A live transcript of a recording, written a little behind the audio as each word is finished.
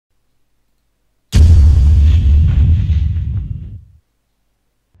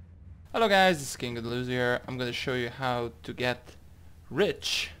Hello guys, this is King of the Loser here. I'm gonna show you how to get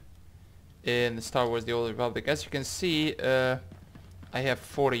rich in Star Wars The Old Republic. As you can see, I have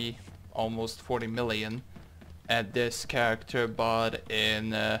almost 40 million at this character, but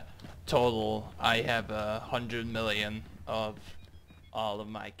in total I have 100 million of all of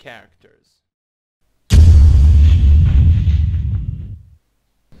my characters.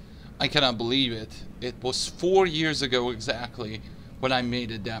 I cannot believe it. It was 4 years ago exactly when I made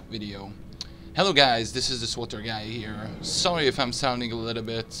that video. Hello guys, this is the SWTOR guy here. Sorry if I'm sounding a little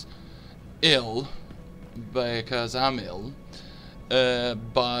bit ill, because I'm ill.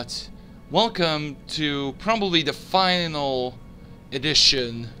 But welcome to probably the final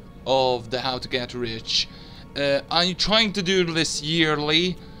edition of the How to Get Rich. I'm trying to do this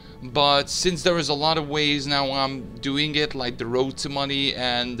yearly, but since there is a lot of ways now I'm doing it, like the road to money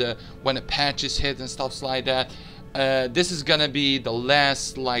and when a patch is hit and stuff like that, this is gonna be the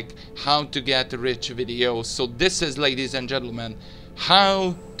last like how to get rich video. So this is, ladies and gentlemen,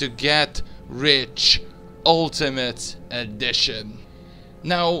 how to get rich ultimate edition.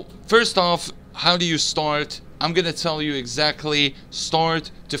 Now first off, how do you start? I'm gonna tell you exactly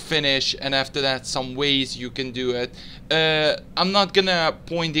start to finish, and after that some ways you can do it. I'm not gonna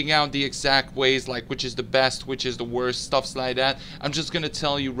pointing out the exact ways, like which is the best, which is the worst, stuffs like that. I'm just gonna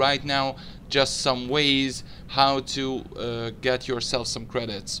tell you right now just some ways how to get yourself some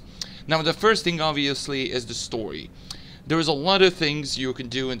credits. Now the first thing obviously is the story. There is a lot of things you can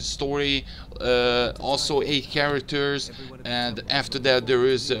do in the story, also 8 characters, and after that there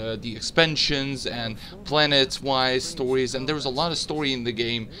is the expansions and planet-wise stories, and there's a lot of story in the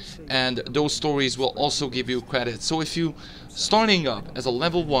game, and those stories will also give you credit. So if you starting up as a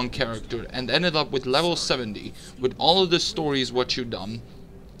level 1 character and ended up with level 70 with all of the stories what you've done,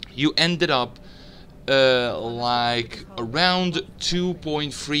 you ended up like around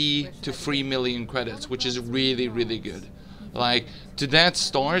 2.3 to 3 million credits, which is really good. Like, to that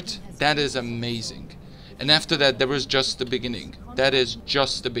start, that is amazing. And after that there is just the beginning. That is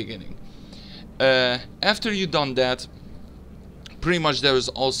just the beginning. After you've done that, pretty much there is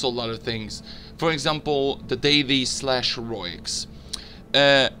also a lot of things. For example, the daily / heroics.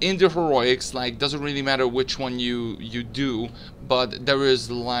 In the heroics, like, doesn't really matter which one you do, but there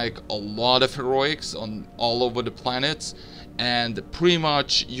is like a lot of heroics on all over the planets, and pretty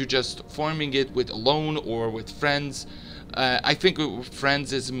much you just farming it with alone or with friends. I think with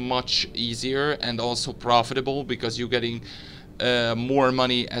friends is much easier and also profitable because you're getting more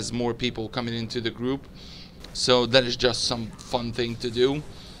money as more people coming into the group. So that is just some fun thing to do.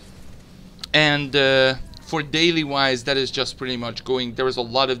 And for daily wise, that is just pretty much going. There is a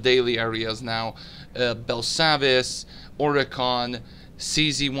lot of daily areas now. Belsavis, Oricon,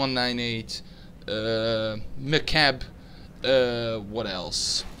 CZ198, Macab, what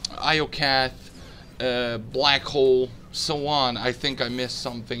else? Iocath, Black Hole, so on. I think I missed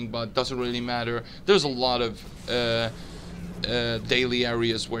something, but doesn't really matter. There's a lot of daily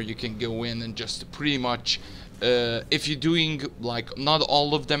areas where you can go in and just pretty much, if you're doing like not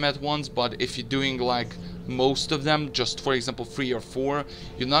all of them at once, but if you're doing like most of them, just for example 3 or 4,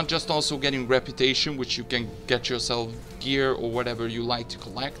 you're not just also getting reputation, which you can get yourself gear or whatever you like to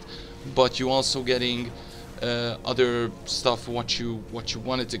collect, but you're also getting other stuff what you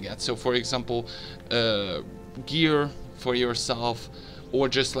wanted to get. So for example, gear for yourself, or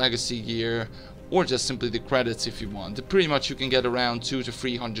just legacy gear, or just simply the credits if you want. Pretty much you can get around 200 to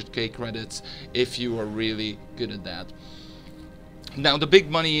 300k credits if you are really good at that. Now the big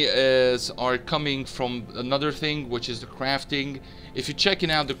money are coming from another thing, which is the crafting. If you're checking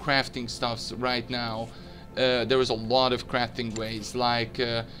out the crafting stuffs right now, there is a lot of crafting ways, like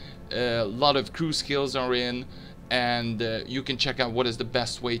a lot of crew skills are in, and you can check out what is the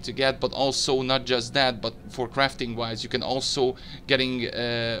best way to get. But also not just that, but for crafting wise, you can also getting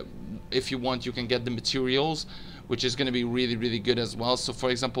if you want, you can get the materials, which is going to be really good as well. So for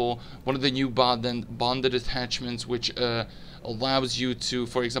example, one of the new bonded attachments, which allows you to,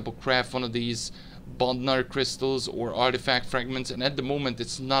 for example, craft one of these Bondnar crystals or artifact fragments, and at the moment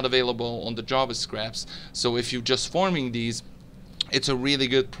it's not available on the Java scraps. So if you're just farming these, it's a really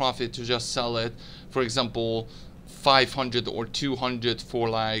good profit to just sell it, for example 500 or 200 for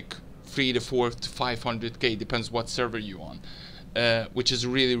like 3 to 4 to 500k, depends what server you on, which is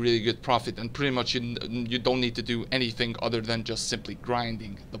really good profit. And pretty much you don't need to do anything other than just simply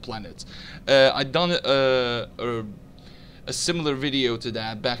grinding the planets. I done a similar video to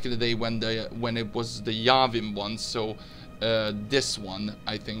that back in the day when it was the Yavim one. So this one,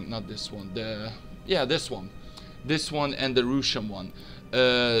 I think, not this one, this one and the Russian one.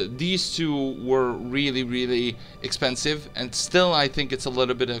 These two were really expensive, and still I think it's a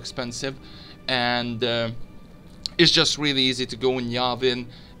little bit expensive, and it's just really easy to go in Yavin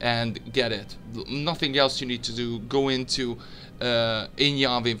and get it. Nothing else you need to do. Go into in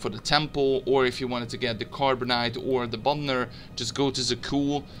Yavin for the temple, or if you wanted to get the carbonite or the bundner, just go to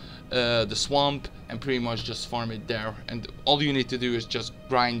Zakul, the swamp, and pretty much just farm it there, and all you need to do is just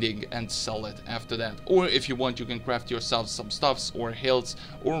grinding and sell it after that. Or if you want, you can craft yourself some stuffs or hills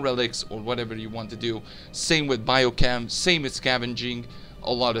or relics or whatever you want to do. Same with biochem, same with scavenging,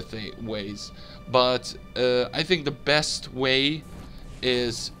 a lot of ways. But I think the best way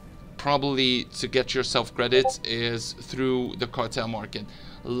is probably to get yourself credits is through the cartel market.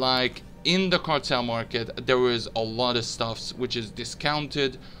 Like in the cartel market, there is a lot of stuffs which is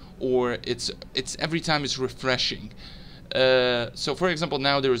discounted, or it's every time it's refreshing. So for example,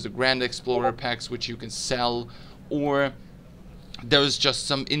 now there is the Grand Explorer packs which you can sell, or there's just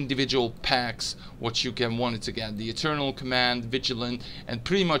some individual packs what you can want to get, the Eternal Command, Vigilant, and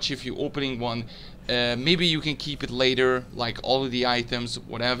pretty much if you're opening one, maybe you can keep it later, like all of the items,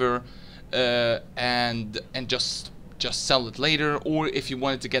 whatever, and just sell it later. Or if you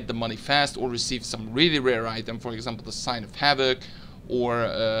wanted to get the money fast or receive some really rare item, for example the Sign of Havoc,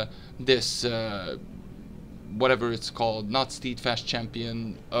 or this whatever it's called, not Steadfast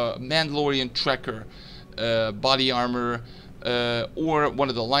Champion, Mandalorian Trekker, body armor, or one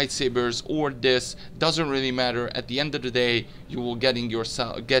of the lightsabers, or this, doesn't really matter. At the end of the day, you will get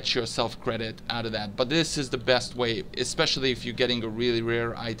yourself credit out of that. But this is the best way, especially if you're getting a really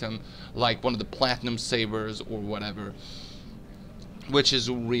rare item like one of the platinum sabers or whatever, which is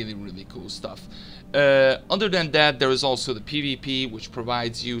really cool stuff. Other than that, there is also the PvP, which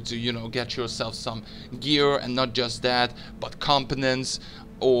provides you to, you know, get yourself some gear, and not just that, but components,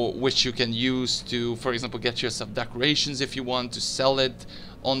 or which you can use to, for example, get yourself decorations if you want to sell it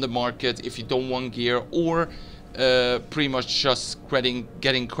on the market if you don't want gear, or pretty much just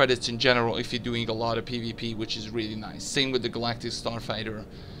getting credits in general if you're doing a lot of PvP, which is really nice. Same with the Galactic Starfighter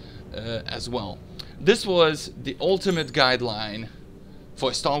as well. This was the ultimate guideline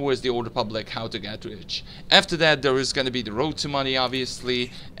for Star Wars The Old Republic, how to get rich. After that, there is going to be the road to money,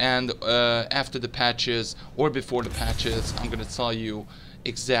 obviously, and after the patches or before the patches, I'm going to tell you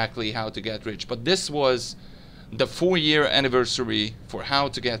exactly how to get rich. But this was the 4-year anniversary for how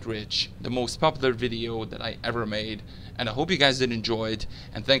to get rich, the most popular video that I ever made, and I hope you guys did enjoy it,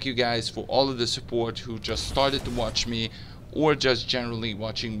 and thank you guys for all of the support who just started to watch me or just generally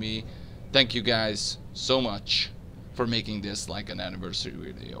watching me. Thank you guys so much for making this like an anniversary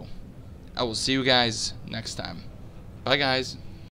video. I will see you guys next time. Bye guys.